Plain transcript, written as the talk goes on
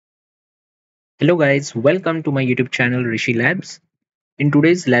Hello guys, welcome to my YouTube channel Rishi Labs. In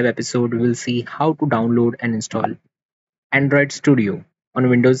today's lab episode, we will see how to download and install Android Studio on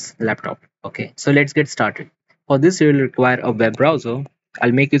Windows laptop. Okay, so let's get started. For this, you will require a web browser.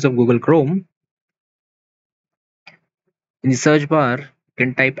 I'll make use of Google Chrome. In the search bar, you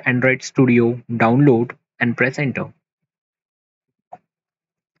can type Android Studio, download, and press enter.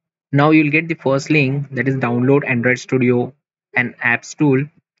 Now you'll get the first link, that is download Android Studio and apps tool.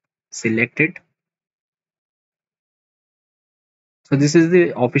 Select it. So this is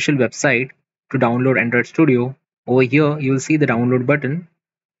the official website to download Android Studio. Over here, you will see the download button.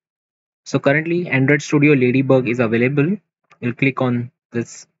 So currently Android Studio Ladybug is available. You'll click on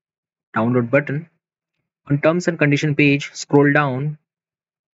this download button. On terms and condition page, scroll down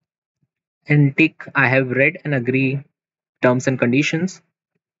and tick I have read and agree terms and conditions.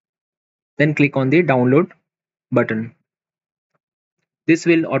 Then click on the download button. This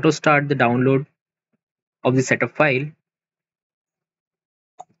will auto start the download of the setup file.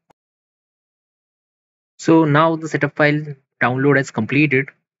 So now the setup file download has completed.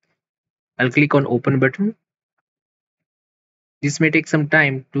 I'll click on open button. This may take some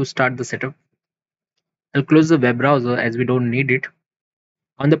time to start the setup. I'll close the web browser as we don't need it.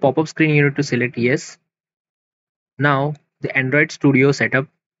 On the pop-up screen, you need to select yes. Now the Android Studio setup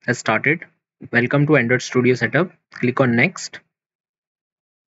has started. Welcome to Android Studio setup. Click on next.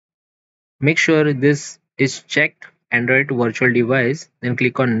 Make sure this is checked Android virtual device, then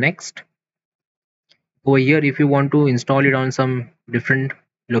click on next. Over here, if you want to install it on some different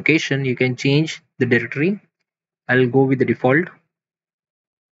location, you can change the directory. I'll go with the default.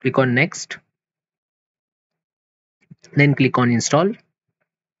 Click on next, then click on install.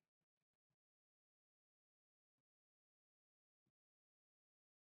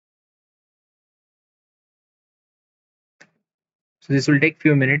 So this will take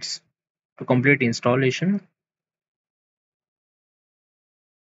few minutes to complete installation.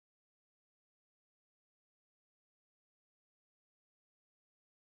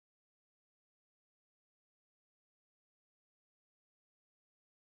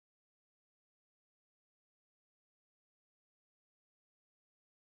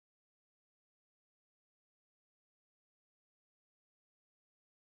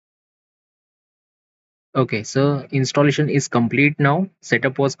 Okay, so installation is complete now.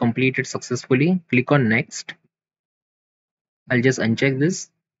 Setup was completed successfully. Click on next. I'll just uncheck this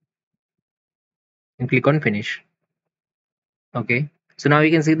and click on finish. Okay, so now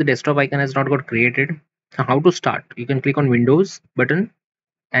you can see the desktop icon has not got created. Now how to start? You can click on Windows button,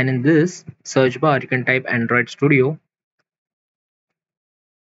 and in this search bar you can type Android Studio.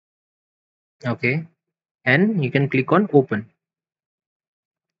 Okay, and you can click on open.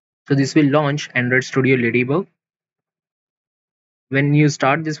 So this will launch Android Studio Ladybug. When you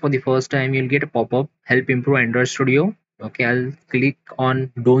start this for the first time, you'll get a pop-up, help improve Android Studio. Okay, I'll click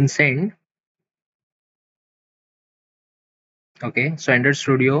on don't send. Okay, so Android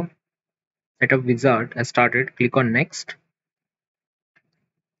Studio setup wizard has started. Click on next.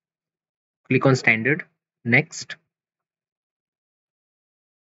 Click on standard. Next.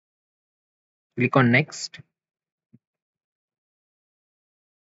 Click on next.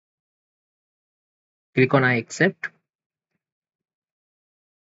 Click on I accept.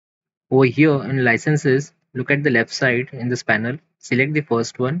 Over here in licenses, look at the left side in this panel, select the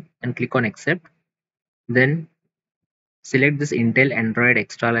first one and click on accept. Then select this Intel Android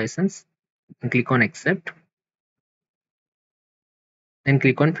extra license and click on accept. Then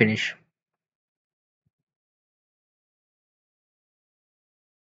click on finish.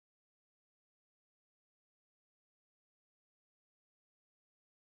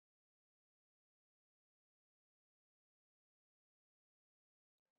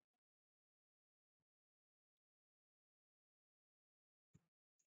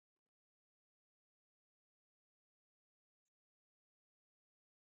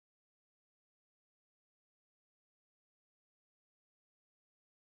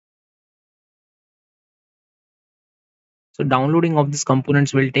 So downloading of these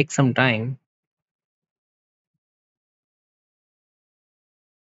components will take some time.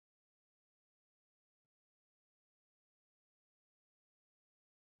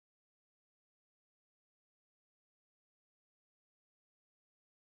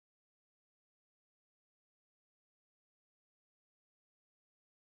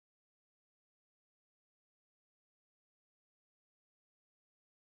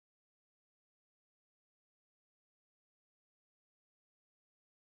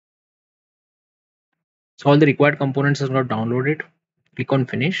 So all the required components are not downloaded. Click on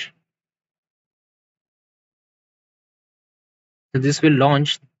finish. So this will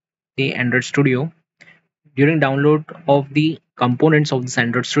launch the Android Studio. During download of the components of this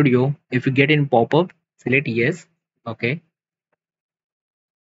Android Studio, if you get in pop-up, select yes. Okay,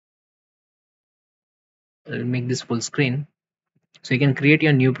 I'll make this full screen. So you can create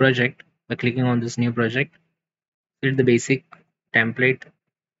your new project by clicking on this new project. Select the basic template,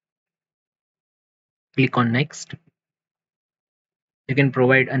 click on next. You can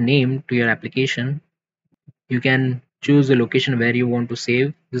provide a name to your application. You can choose the location where you want to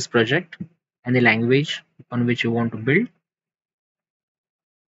save this project and the language on which you want to build,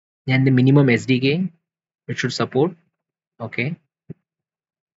 and the minimum SDK it should support. Okay,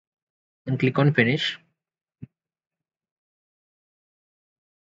 and click on finish.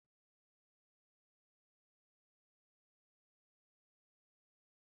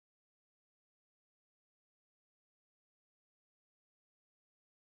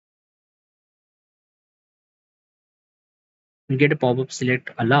 You get a pop-up,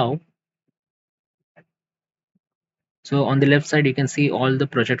 select allow. So on the left side you can see all the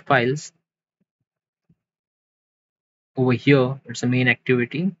project files. Over here it's a main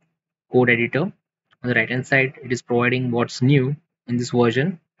activity, code editor. On the right hand side it is providing what's new in this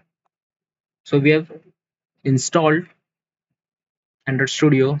version. So we have installed Android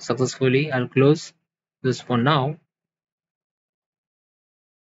Studio successfully. I'll close this for now.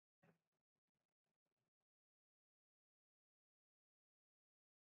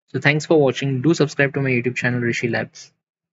 So thanks for watching. Do subscribe to my YouTube channel Rishi Labs.